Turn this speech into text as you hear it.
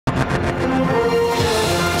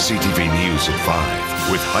CTV News at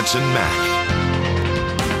 5 with Hudson Mack.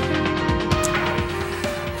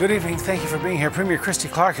 Good evening. Thank you for being here. Premier Christy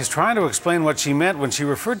Clark is trying to explain what she meant when she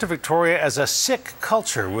referred to Victoria as a sick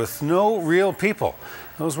culture with no real people.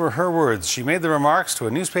 Those were her words. She made the remarks to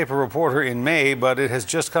a newspaper reporter in May, but it has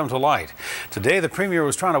just come to light. Today, the Premier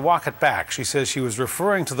was trying to walk it back. She says she was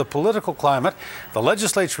referring to the political climate, the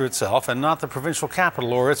legislature itself, and not the provincial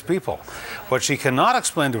capital or its people. What she cannot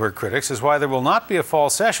explain to her critics is why there will not be a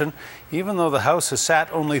fall session, even though the House has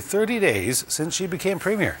sat only 30 days since she became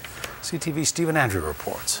Premier. CTV's Stephen Andrew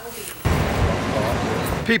reports.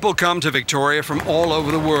 People come to Victoria from all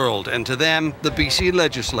over the world, and to them, the BC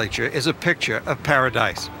legislature is a picture of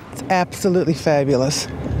paradise. It's absolutely fabulous.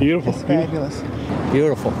 Beautiful. It's fabulous.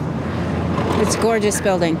 Beautiful. It's a gorgeous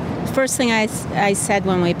building. First thing I said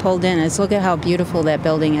when we pulled in is, look at how beautiful that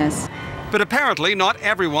building is. But apparently not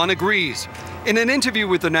everyone agrees. In an interview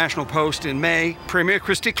with the National Post in May, Premier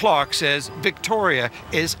Christy Clark says Victoria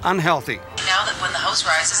is unhealthy. Now that when the House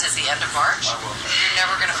rises at the end of March, you're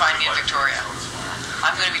never going to find me in Victoria.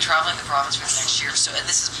 I'm going to be traveling the province for the next year, so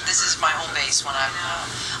this is my home base when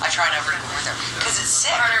I try never to go over there because it's sick.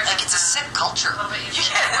 Like, it's a sick culture. You get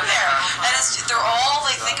in there, and they're all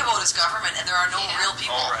they think about is government, and there are no real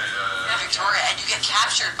people in Victoria, and you get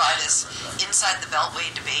captured by this inside the beltway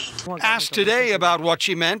debate. Asked today about what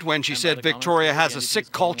she meant when she said Victoria has a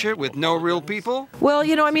sick culture with no real people. Well,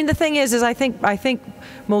 you know, I mean, the thing is I think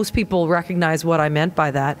most people recognize what I meant by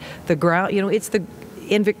that. The ground, you know, it's the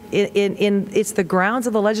it's the grounds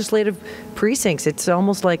of the legislative precincts. It's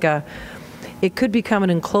almost like it could become an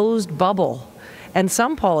enclosed bubble. And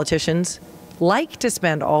some politicians like to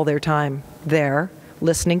spend all their time there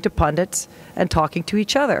listening to pundits and talking to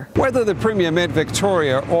each other. Whether the Premier meant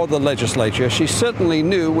Victoria or the legislature, she certainly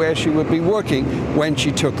knew where she would be working when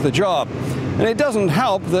she took the job. And it doesn't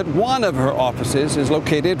help that one of her offices is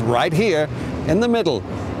located right here in the middle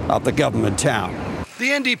of the government town. The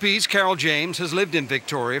NDP's Carol James has lived in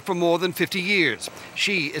Victoria for more than 50 years.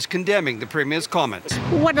 She is condemning the Premier's comments.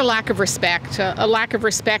 What a lack of respect. A lack of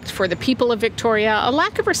respect for the people of Victoria, a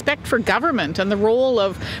lack of respect for government and the role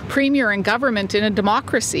of Premier and government in a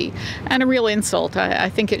democracy, and a real insult. I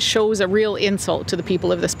think it shows a real insult to the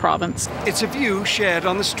people of this province. It's a view shared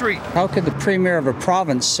on the street. How could the Premier of a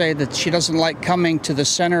province say that she doesn't like coming to the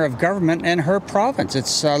centre of government in her province?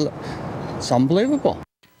 It's unbelievable.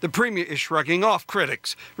 The Premier is shrugging off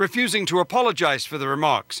critics, refusing to apologise for the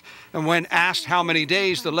remarks. And when asked how many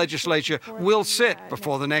days the legislature will sit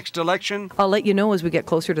before the next election, I'll let you know as we get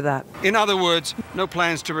closer to that. In other words, no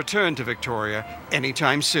plans to return to Victoria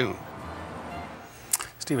anytime soon.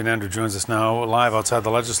 Stephen Andrew joins us now live outside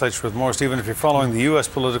the legislature with more. Stephen, if you're following the U.S.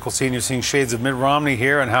 political scene, you're seeing shades of Mitt Romney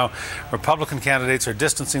here and how Republican candidates are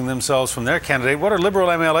distancing themselves from their candidate. What are Liberal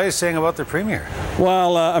MLAs saying about their Premier?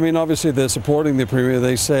 Well, I mean, obviously they're supporting the Premier.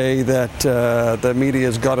 They say that the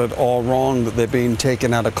media's got it all wrong, that they're being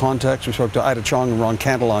taken out of context. We spoke to Ida Chong and Ron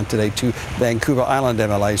Cantillon today, two Vancouver Island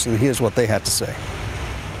MLAs, and here's what they had to say.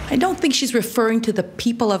 I don't think she's referring to the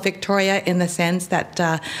people of Victoria in the sense that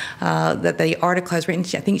that the article has written.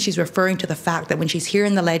 I think she's referring to the fact that when she's here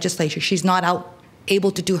in the legislature, she's not out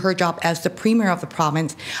able to do her job as the Premier of the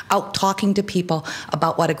province, out talking to people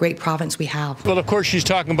about what a great province we have. Well, of course, she's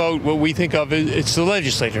talking about what we think of it's the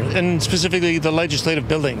legislature, and specifically the legislative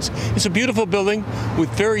buildings. It's a beautiful building with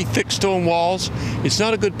very thick stone walls. It's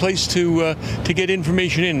not a good place to get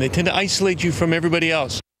information in. They tend to isolate you from everybody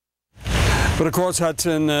else. But of course,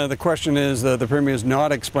 Hudson, the question is the Premier has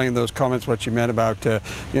not explained those comments, what she meant about,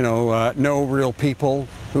 no real people.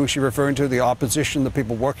 Who is she referring to? The opposition, the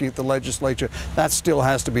people working at the legislature. That still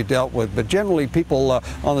has to be dealt with. But generally, people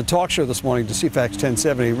on the talk show this morning to CFAX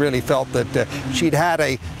 1070 really felt that she'd had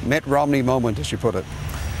a Mitt Romney moment, as she put it.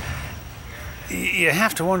 You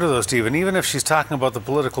have to wonder, though, Stephen, even if she's talking about the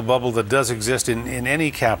political bubble that does exist in any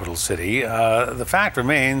capital city, the fact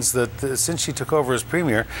remains that since she took over as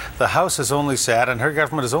Premier, the House has only sat and her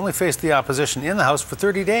government has only faced the opposition in the House for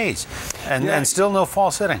 30 days and still no fall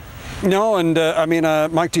sitting. No, and I mean,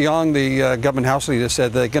 Mike de Jong, the government House leader,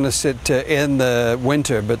 said they're going to sit in the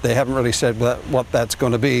winter, but they haven't really said what that's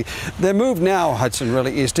going to be. Their move now, Hudson,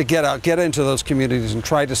 really is to get out, get into those communities and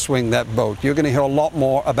try to swing that boat. You're going to hear a lot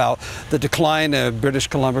more about the decline of British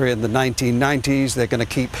Columbia in the 1990s. They're going to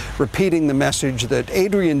keep repeating the message that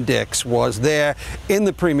Adrian Dix was there in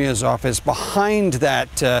the Premier's office behind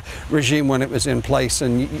that regime when it was in place,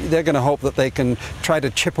 and they're going to hope that they can try to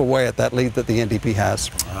chip away at that lead that the NDP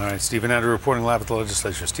has. All right, Stephen Andrew reporting live at the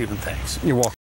legislature. Stephen, thanks. You're welcome.